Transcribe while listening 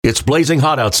It's blazing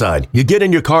hot outside. You get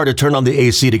in your car to turn on the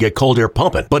AC to get cold air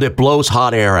pumping, but it blows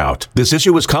hot air out. This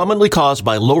issue is commonly caused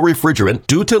by low refrigerant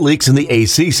due to leaks in the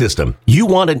AC system. You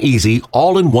want an easy,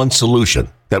 all-in-one solution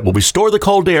that will restore the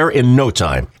cold air in no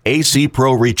time. AC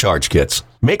Pro Recharge Kits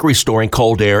make restoring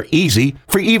cold air easy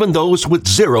for even those with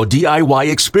zero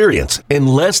DIY experience in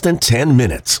less than 10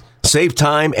 minutes. Save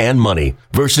time and money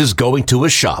versus going to a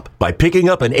shop by picking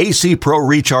up an AC Pro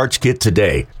Recharge Kit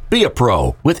today. Be a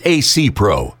pro with AC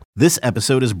Pro. This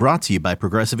episode is brought to you by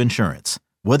Progressive Insurance.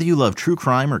 Whether you love true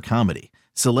crime or comedy,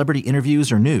 celebrity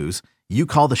interviews or news, you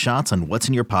call the shots on what's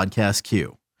in your podcast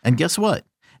queue. And guess what?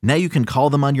 Now you can call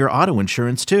them on your auto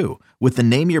insurance too with the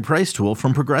Name Your Price tool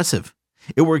from Progressive.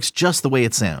 It works just the way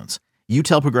it sounds. You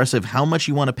tell Progressive how much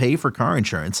you want to pay for car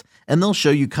insurance, and they'll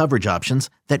show you coverage options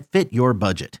that fit your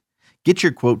budget. Get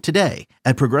your quote today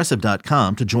at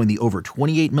Progressive.com to join the over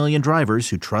 28 million drivers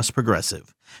who trust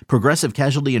Progressive. Progressive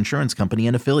Casualty Insurance Company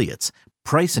and Affiliates.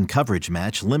 Price and coverage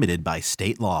match limited by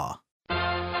state law.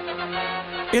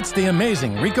 It's the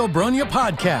Amazing Rico Brogna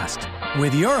podcast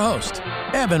with your host,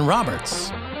 Evan Roberts.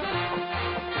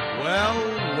 Well.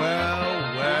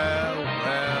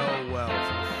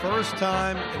 For the first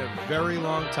time in a very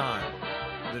long time,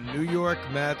 the New York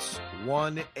Mets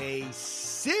won a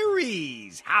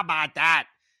series. How about that?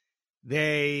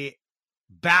 They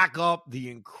back up the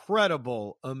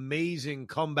incredible, amazing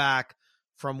comeback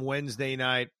from Wednesday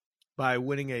night by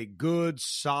winning a good,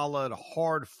 solid,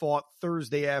 hard-fought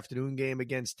Thursday afternoon game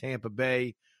against Tampa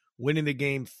Bay, winning the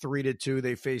game 3-2.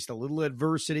 They faced a little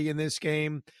adversity in this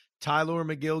game. Tylor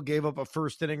Megill gave up a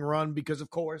first-inning run because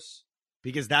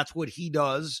that's what he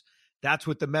does. That's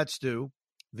what the Mets do.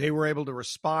 They were able to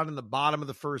respond in the bottom of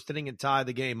the first inning and tie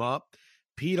the game up.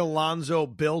 Pete Alonso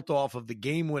built off of the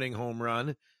game-winning home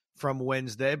run from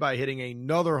Wednesday by hitting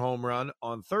another home run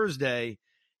on Thursday.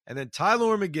 And then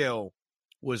Tylor Megill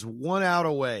was 1 out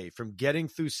away from getting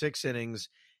through 6 innings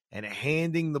and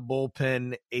handing the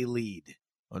bullpen a lead.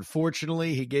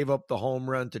 Unfortunately, he gave up the home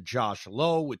run to Josh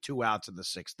Lowe with 2 outs in the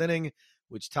 6th inning,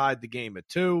 which tied the game at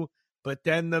 2. But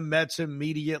then the Mets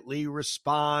immediately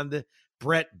respond.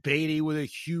 Brett Beatty with a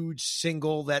huge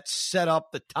single that set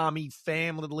up the Tommy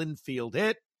Pham little infield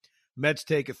hit. Mets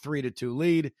take a 3-2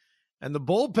 lead. And the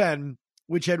bullpen,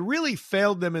 which had really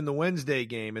failed them in the Wednesday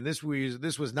game, and this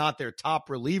was not their top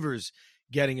relievers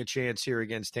getting a chance here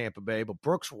against Tampa Bay, but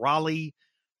Brooks Raley,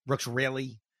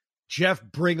 Jeff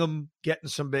Brigham getting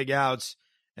some big outs,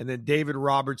 and then David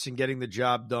Robertson getting the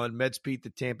job done. Mets beat the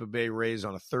Tampa Bay Rays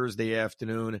on a Thursday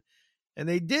afternoon. And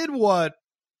they did what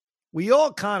we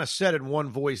all kind of said in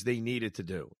one voice they needed to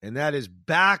do, and that is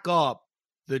back up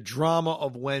the drama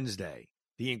of Wednesday,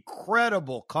 the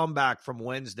incredible comeback from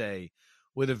Wednesday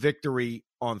with a victory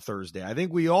on Thursday. I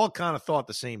think we all kind of thought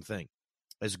the same thing.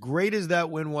 As great as that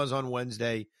win was on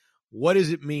Wednesday, what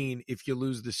does it mean if you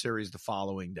lose the series the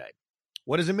following day?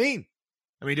 What does it mean?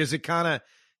 I mean, does it kind of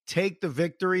take the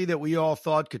victory that we all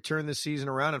thought could turn the season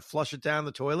around and flush it down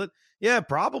the toilet? Yeah,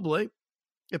 probably.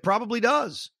 It probably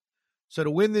does. So to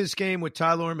win this game with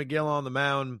Tylor Megill on the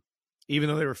mound, even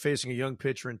though they were facing a young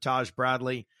pitcher in Taj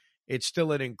Bradley, it's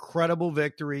still an incredible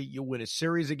victory. You win a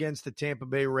series against the Tampa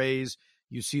Bay Rays.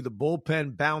 You see the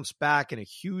bullpen bounce back in a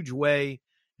huge way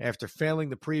after failing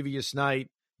the previous night.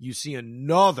 You see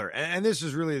another, and this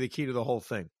is really the key to the whole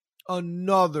thing,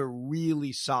 another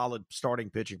really solid starting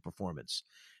pitching performance.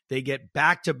 They get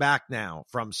back-to-back now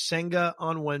from Senga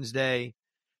on Wednesday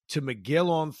to Megill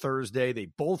on Thursday. They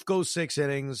both go 6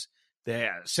 innings.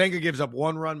 Senga gives up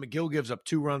 1 run. Megill gives up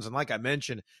 2 runs. And like I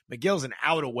mentioned, Megill's an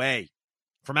out away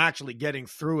from actually getting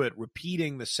through it,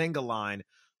 repeating the Senga line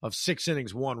of 6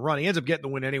 innings, 1 run. He ends up getting the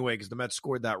win anyway because the Mets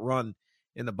scored that run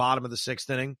in the bottom of the 6th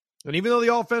inning. And even though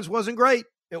the offense wasn't great,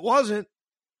 it wasn't.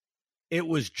 It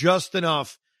was just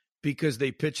enough because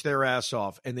they pitched their ass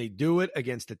off. And they do it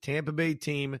against a Tampa Bay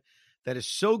team that is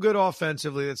so good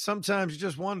offensively that sometimes you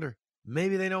just wonder,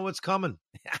 maybe they know what's coming.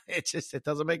 It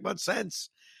doesn't make much sense.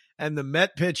 And the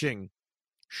Met pitching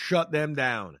shut them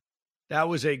down. That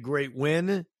was a great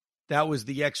win. That was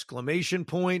the exclamation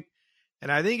point.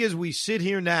 And I think as we sit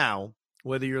here now,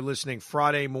 whether you're listening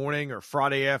Friday morning or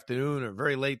Friday afternoon or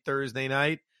very late Thursday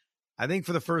night, I think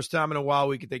for the first time in a while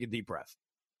we could take a deep breath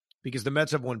because the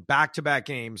Mets have won back-to-back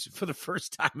games for the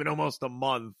first time in almost a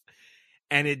month.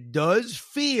 And it does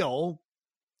feel,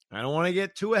 I don't want to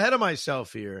get too ahead of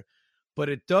myself here, but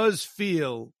it does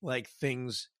feel like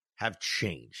things have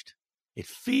changed. It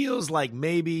feels like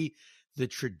maybe the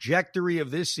trajectory of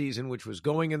this season, which was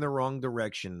going in the wrong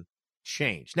direction,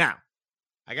 changed. Now,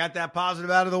 I got that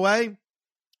positive out of the way.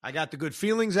 I got the good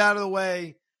feelings out of the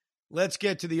way. Let's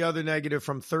get to the other negative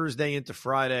from Thursday into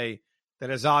Friday. that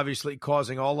is obviously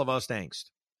causing all of us angst.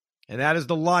 And that is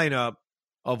the lineup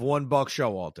of one Buck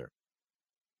Showalter.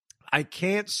 I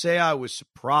can't say I was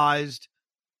surprised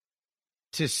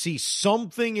to see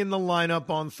something in the lineup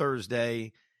on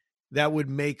Thursday that would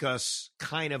make us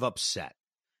kind of upset.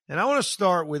 And I want to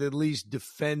start with at least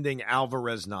defending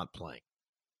Alvarez not playing.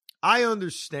 I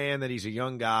understand that he's a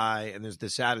young guy and there's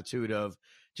this attitude of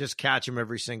just catch him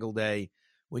every single day.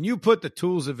 When you put the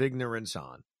tools of ignorance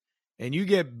on and you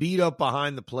get beat up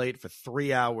behind the plate for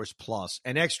 3 hours plus,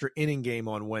 an extra inning game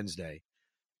on Wednesday,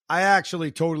 I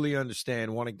actually totally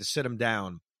understand wanting to sit him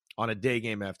down on a day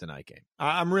game after night game.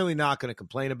 I'm really not going to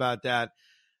complain about that.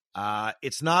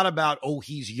 It's not about, oh,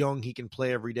 he's young, he can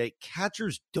play every day.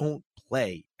 Catchers don't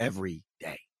play every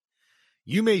day.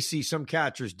 You may see some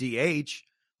catchers DH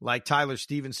like Tyler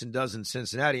Stevenson does in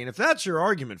Cincinnati. And if that's your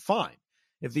argument, fine.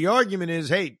 If the argument is,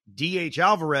 hey, DH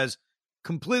Alvarez,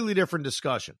 completely different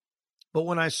discussion. But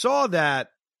when I saw that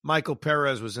Michael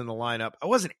Perez was in the lineup, I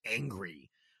wasn't angry.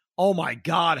 Oh my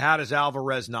God, how does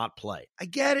Alvarez not play? I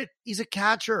get it. He's a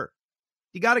catcher.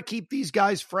 You got to keep these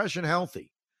guys fresh and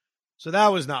healthy. So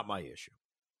that was not my issue.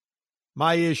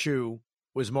 My issue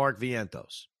was Mark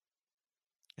Vientos.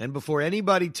 And before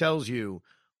anybody tells you,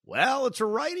 well, it's a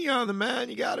righty on the man,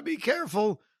 you got to be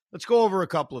careful, let's go over a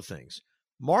couple of things.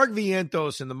 Mark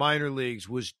Vientos in the minor leagues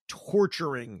was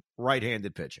torturing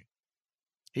right-handed pitching.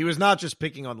 He was not just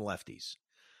picking on the lefties.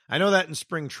 I know that in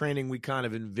spring training we kind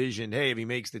of envisioned, hey, if he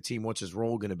makes the team, what's his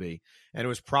role going to be? And it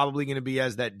was probably going to be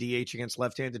as that DH against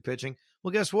left-handed pitching.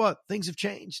 Well, guess what? Things have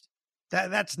changed.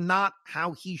 That's not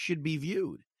how he should be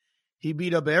viewed. He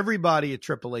beat up everybody at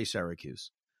AAA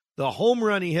Syracuse. The home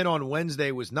run he hit on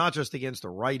Wednesday was not just against a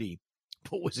righty,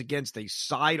 but was against a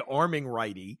side-arming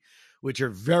righty, which are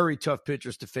very tough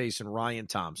pitchers to face in Ryan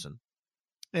Thompson.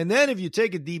 And then if you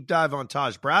take a deep dive on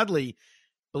Taj Bradley,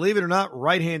 believe it or not,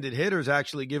 right-handed hitters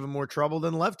actually give him more trouble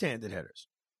than left-handed hitters.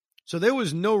 So there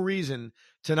was no reason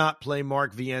to not play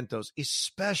Mark Vientos,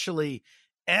 especially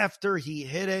after he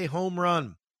hit a home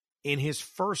run in his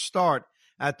first start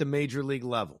at the major league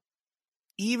level.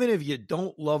 Even if you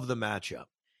don't love the matchup,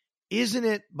 isn't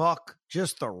it, Buck,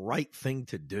 just the right thing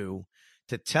to do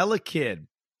to tell a kid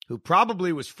who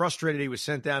probably was frustrated he was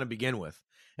sent down to begin with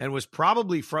and was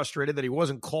probably frustrated that he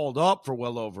wasn't called up for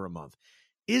well over a month?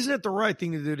 Isn't it the right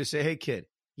thing to do to say, hey, kid,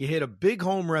 you hit a big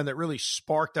home run that really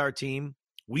sparked our team.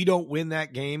 We don't win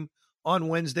that game on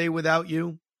Wednesday without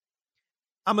you.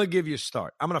 I'm going to give you a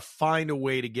start. I'm going to find a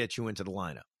way to get you into the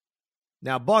lineup.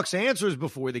 Now, Buck's answers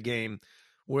before the game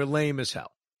were lame as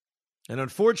hell. And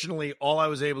unfortunately, all I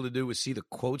was able to do was see the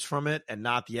quotes from it and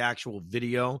not the actual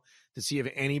video to see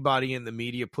if anybody in the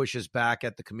media pushes back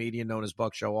at the comedian known as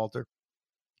Buck Showalter.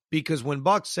 Because when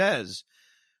Buck says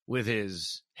with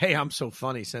his, hey, I'm so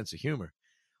funny sense of humor,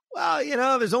 well, you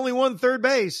know, there's only one third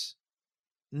base.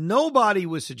 Nobody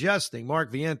was suggesting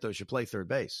Mark Vientos should play third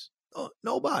base.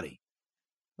 Nobody.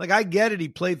 Like, I get it. He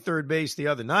played third base the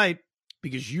other night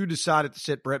because you decided to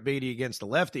sit Brett Baty against the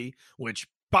lefty, which,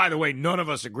 by the way, none of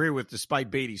us agree with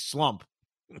despite Baty's slump.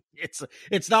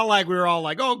 It's not like we were all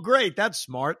like, oh, great, that's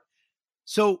smart.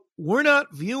 So we're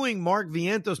not viewing Mark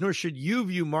Vientos, nor should you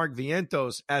view Mark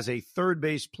Vientos as a third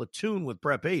base platoon with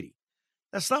Brett Baty.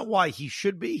 That's not why he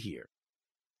should be here.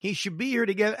 He should be here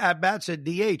to get at-bats at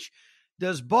DH.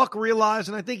 Does Buck realize,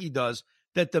 and I think he does,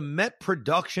 that the Met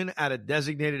production at a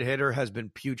designated hitter has been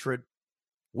putrid?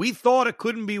 We thought it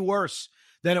couldn't be worse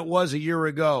than it was a year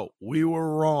ago. We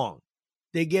were wrong.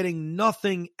 They're getting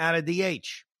nothing out of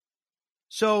DH.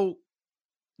 So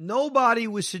nobody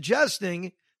was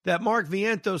suggesting that Mark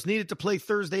Vientos needed to play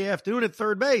Thursday afternoon at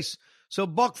third base. So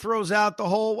Buck throws out the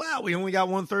whole, wow, we only got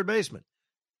one third baseman.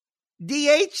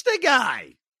 DH the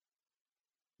guy.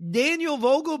 Daniel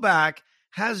Vogelbach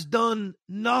has done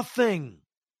nothing.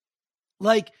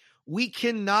 Like, we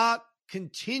cannot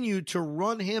continue to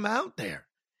run him out there.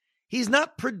 He's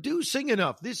not producing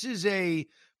enough. This is a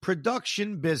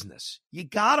production business. You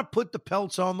got to put the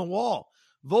pelts on the wall.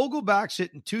 Vogelbach's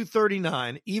hitting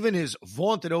 .239, even his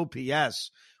vaunted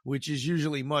OPS, which is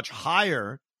usually much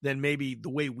higher than maybe the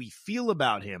way we feel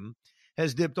about him,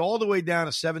 has dipped all the way down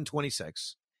to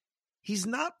 .726. He's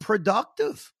not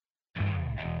productive.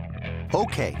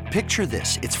 Okay, picture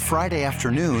this. It's Friday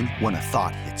afternoon when a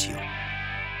thought hits you.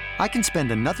 I can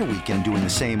spend another weekend doing the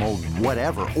same old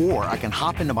whatever, or I can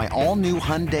hop into my all-new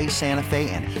Hyundai Santa Fe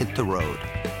and hit the road.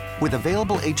 With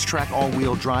available H-Track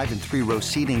all-wheel drive and 3-row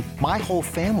seating, my whole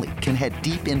family can head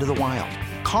deep into the wild.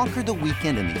 Conquer the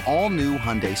weekend in the all-new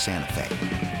Hyundai Santa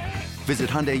Fe. Visit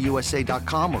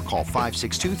HyundaiUSA.com or call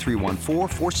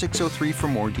 562-314-4603 for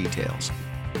more details.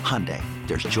 Hyundai,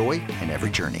 there's joy in every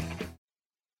journey.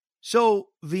 So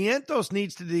Vientos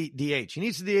needs to DH. He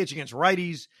needs to DH against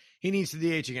righties. He needs to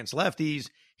DH against lefties.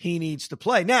 He needs to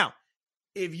play. Now,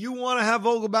 if you want to have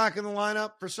Vogelbach in the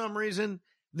lineup for some reason,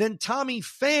 then Tommy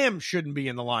Pham shouldn't be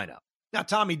in the lineup. Now,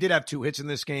 Tommy did have 2 hits in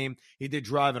this game. He did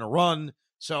drive in a run.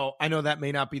 So I know that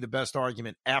may not be the best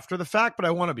argument after the fact, but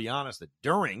I want to be honest that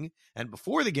during and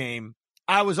before the game,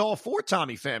 I was all for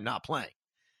Tommy Pham not playing.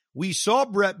 We saw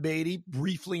Brett Baty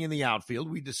briefly in the outfield.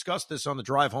 We discussed this on the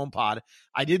Drive Home pod.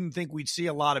 I didn't think we'd see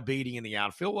a lot of Baty in the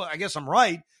outfield. Well, I guess I'm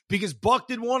right, because Buck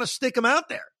didn't want to stick him out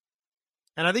there.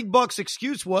 And I think Buck's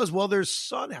excuse was, well, there's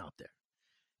sun out there.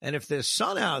 And if there's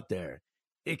sun out there,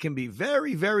 it can be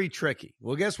very, very tricky.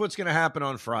 Well, guess what's going to happen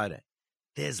on Friday?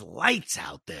 There's lights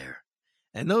out there.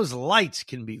 And those lights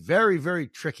can be very, very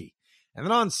tricky. And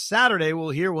then on Saturday, we'll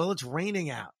hear, well, it's raining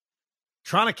out.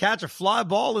 Trying to catch a fly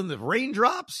ball in the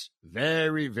raindrops?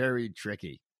 Very, very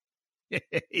tricky.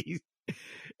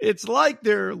 It's like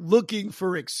they're looking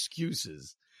for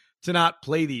excuses to not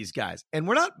play these guys. And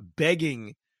we're not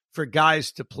begging for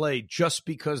guys to play just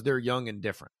because they're young and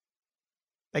different.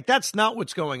 Like, that's not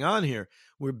what's going on here.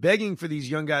 We're begging for these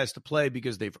young guys to play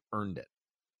because they've earned it.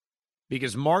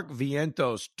 Because Mark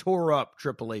Vientos tore up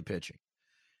AAA pitching.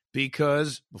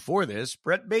 Because before this,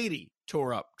 Brett Baty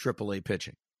tore up AAA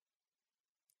pitching.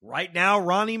 Right now,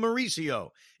 Ronnie Mauricio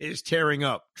is tearing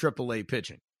up AAA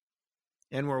pitching.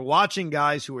 And we're watching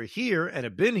guys who are here and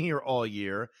have been here all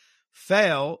year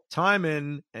fail time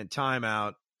in and time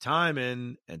out, time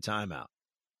in and time out.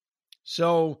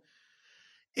 So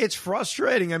it's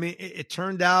frustrating. I mean, it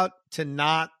turned out to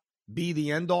not be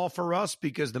the end all for us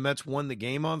because the Mets won the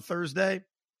game on Thursday.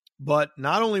 But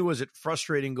not only was it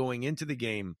frustrating going into the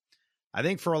game, I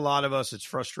think for a lot of us, it's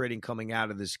frustrating coming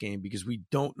out of this game because we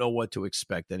don't know what to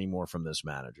expect anymore from this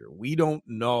manager. We don't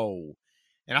know.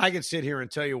 And I can sit here and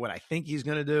tell you what I think he's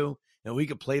going to do. And we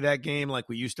could play that game like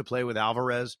we used to play with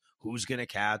Alvarez. Who's going to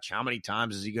catch? How many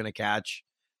times is he going to catch?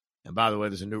 And by the way,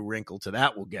 there's a new wrinkle to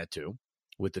that we'll get to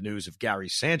with the news of Gary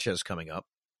Sanchez coming up.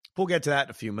 We'll get to that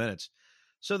in a few minutes.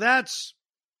 So that's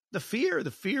the fear.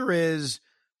 The fear is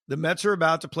the Mets are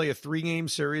about to play a 3-game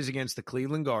series against the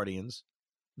Cleveland Guardians.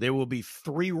 There will be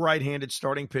 3 right-handed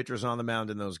starting pitchers on the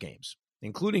mound in those games,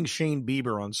 including Shane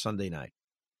Bieber on Sunday night.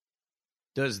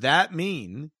 Does that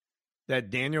mean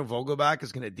that Daniel Vogelbach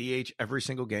is going to DH every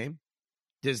single game?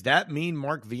 Does that mean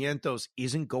Mark Vientos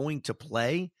isn't going to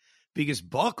play? Because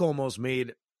Buck almost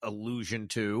made allusion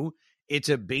to it's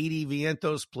a Baty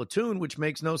Vientos platoon, which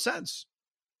makes no sense.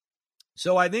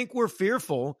 So I think we're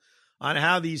fearful on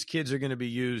how these kids are going to be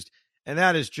used, and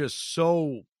that is just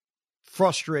so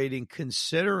frustrating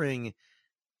considering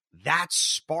that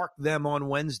sparked them on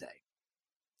Wednesday.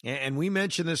 And we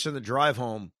mentioned this in the drive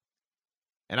home,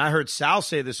 and I heard Sal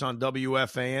say this on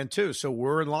WFAN too, so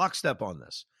we're in lockstep on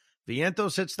this.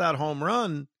 Vientos hits that home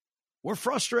run, we're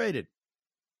frustrated.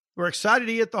 We're excited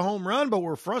he hit the home run, but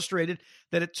we're frustrated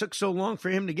that it took so long for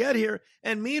him to get here.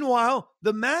 And meanwhile,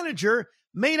 the manager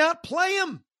may not play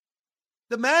him.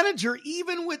 The manager,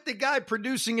 even with the guy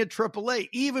producing at AAA,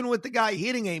 even with the guy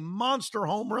hitting a monster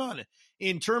home run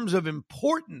in terms of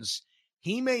importance,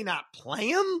 he may not play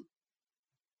him.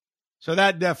 So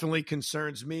that definitely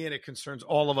concerns me, and it concerns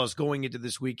all of us going into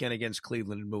this weekend against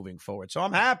Cleveland and moving forward. So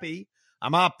I'm happy.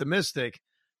 I'm optimistic.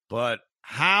 But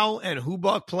how and who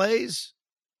Buck plays,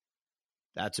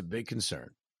 that's a big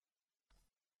concern.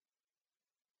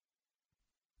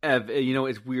 Ev,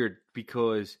 it's weird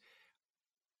because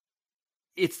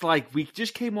it's like we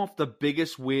just came off the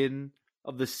biggest win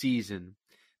of the season.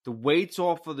 The weight's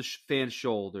off of the fans'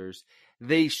 shoulders.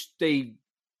 They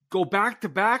go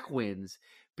back-to-back wins,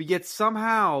 but yet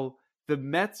somehow the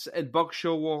Mets and Buck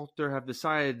Showalter have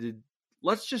decided,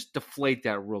 let's just deflate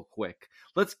that real quick.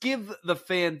 Let's give the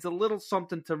fans a little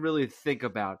something to really think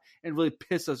about and really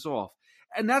piss us off.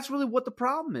 And that's really what the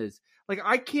problem is. Like,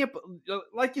 I can't,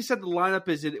 like you said, the lineup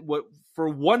is what for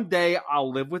one day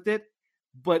I'll live with it,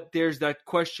 but there's that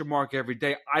question mark every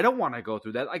day. I don't want to go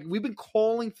through that. Like, we've been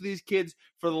calling for these kids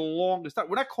for the longest time.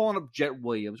 We're not calling up Jet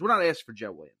Williams. We're not asking for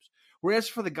Jet Williams. We're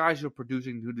asking for the guys who are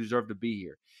producing, who deserve to be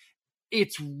here.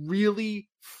 It's really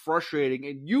frustrating,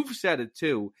 and you've said it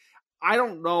too. I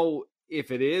don't know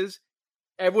if it is.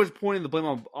 Everyone's pointing the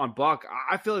blame on Buck.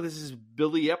 I feel like this is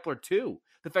Billy Epler too.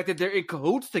 The fact that they're in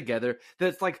cahoots together, that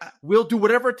it's like, we'll do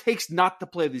whatever it takes not to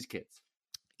play these kids.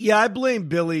 Yeah, I blame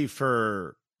Billy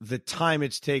for the time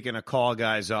it's taken to call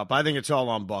guys up. I think it's all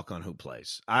on Buck on who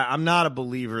plays. I'm not a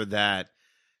believer that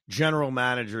general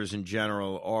managers in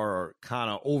general are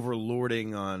kind of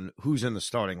overlording on who's in the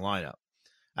starting lineup.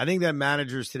 I think that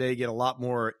managers today get a lot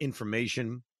more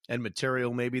information and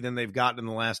material maybe than they've gotten in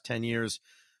the last 10 years.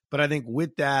 But I think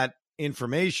with that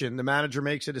information, the manager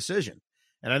makes a decision.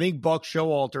 And I think Buck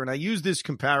Showalter, and I used this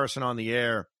comparison on the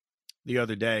air the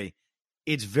other day,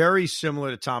 it's very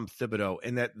similar to Tom Thibodeau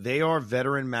in that they are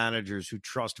veteran managers who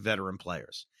trust veteran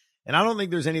players. And I don't think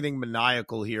there's anything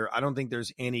maniacal here. I don't think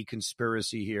there's any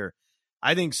conspiracy here.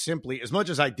 I think simply, as much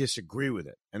as I disagree with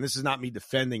it, and this is not me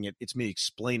defending it, it's me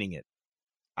explaining it.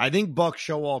 I think Buck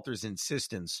Showalter's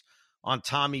insistence on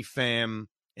Tommy Pham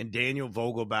and Daniel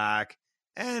Vogelbach,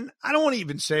 and I don't want to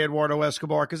even say Eduardo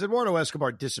Escobar because Eduardo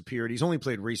Escobar disappeared. He's only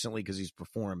played recently because he's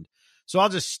performed. So I'll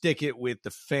just stick it with the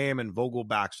Pham and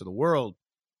Vogelbachs of the world,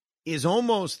 is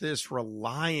almost this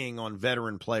relying on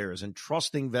veteran players and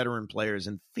trusting veteran players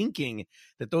and thinking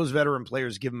that those veteran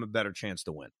players give them a better chance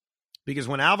to win. Because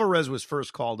when Alvarez was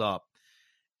first called up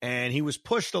and he was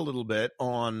pushed a little bit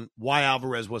on why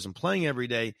Alvarez wasn't playing every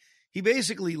day, he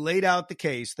basically laid out the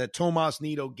case that Tomas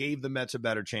Nido gave the Mets a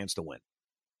better chance to win.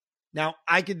 Now,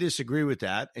 I could disagree with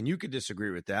that, and you could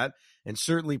disagree with that, and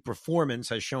certainly performance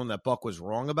has shown that Buck was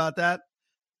wrong about that.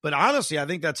 But honestly, I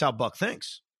think that's how Buck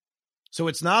thinks. So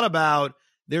it's not about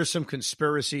there's some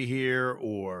conspiracy here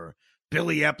or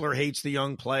Billy Epler hates the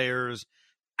young players.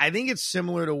 I think it's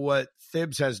similar to what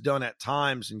Thibs has done at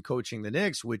times in coaching the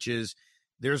Knicks, which is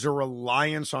there's a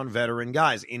reliance on veteran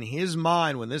guys. In his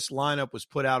mind, when this lineup was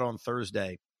put out on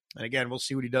Thursday, and again, we'll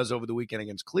see what he does over the weekend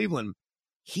against Cleveland,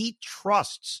 he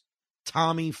trusts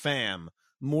Tommy Pham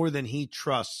more than he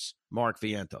trusts Mark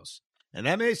Vientos. And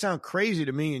that may sound crazy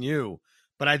to me and you,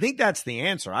 but I think that's the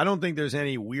answer. I don't think there's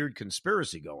any weird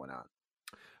conspiracy going on.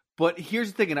 But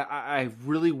here's the thing, and I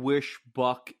really wish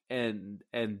Buck and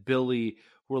Billy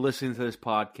were listening to this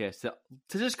podcast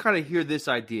to just kind of hear this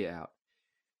idea out.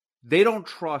 They don't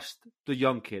trust the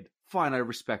young kid. Fine, I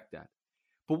respect that.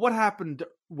 But what happened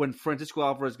when Francisco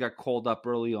Alvarez got called up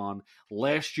early on?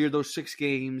 Last year, those 6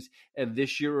 games, and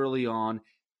this year early on,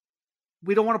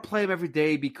 we don't want to play him every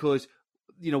day because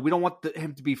we don't want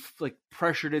him to be like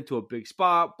pressured into a big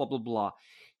spot, blah, blah, blah.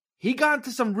 He got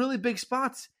into some really big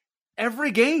spots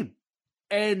every game.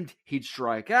 And he'd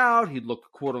strike out. He'd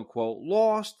look, quote unquote,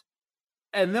 lost.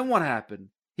 And then what happened?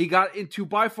 He got into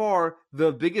by far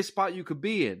the biggest spot you could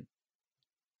be in.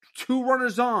 2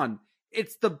 runners on.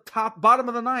 It's the bottom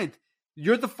of the 9th.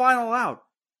 You're the final out.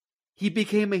 He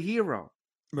became a hero.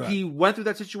 Right. He went through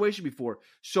that situation before.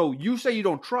 So you say you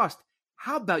don't trust.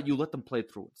 How about you let them play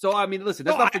through it? So, I mean, listen,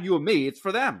 that's not for you and me. It's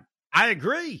for them. I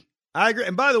agree.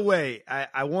 And by the way,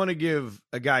 I want to give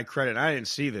a guy credit. I didn't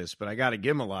see this, but I got to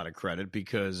give him a lot of credit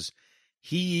because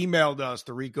he emailed us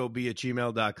to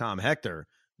ricob@gmail.com, Hector,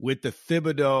 with the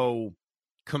Thibodeau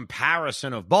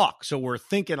comparison of Buck. So we're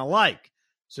thinking alike.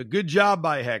 So good job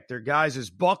by Hector. Guys, is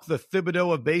Buck the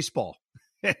Thibodeau of baseball?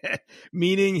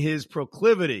 Meaning his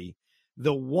proclivity,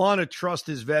 the want to trust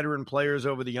his veteran players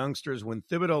over the youngsters. When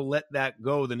Thibodeau let that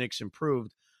go, the Knicks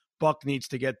improved. Buck needs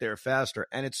to get there faster.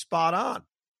 And it's spot on.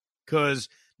 Because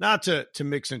not to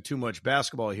mix in too much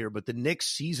basketball here, but the Knicks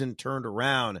season turned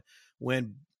around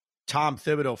when Tom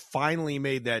Thibodeau finally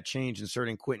made that change,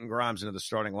 inserting Quentin Grimes into the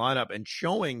starting lineup and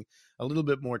showing a little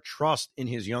bit more trust in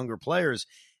his younger players.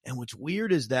 And what's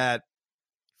weird is that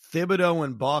Thibodeau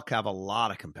and Buck have a lot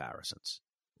of comparisons.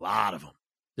 A lot of them.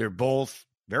 They're both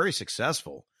very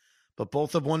successful, but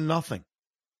both have won nothing.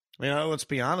 Let's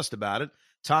be honest about it.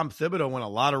 Tom Thibodeau won a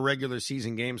lot of regular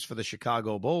season games for the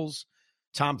Chicago Bulls.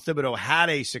 Tom Thibodeau had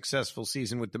a successful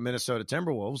season with the Minnesota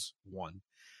Timberwolves, won.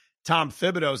 Tom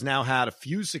Thibodeau's now had a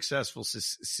few successful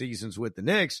seasons with the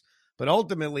Knicks, but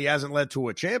ultimately hasn't led to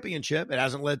a championship. It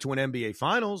hasn't led to an NBA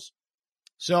Finals.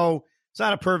 So it's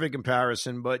not a perfect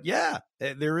comparison, but yeah,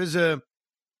 there is a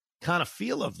kind of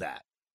feel of that.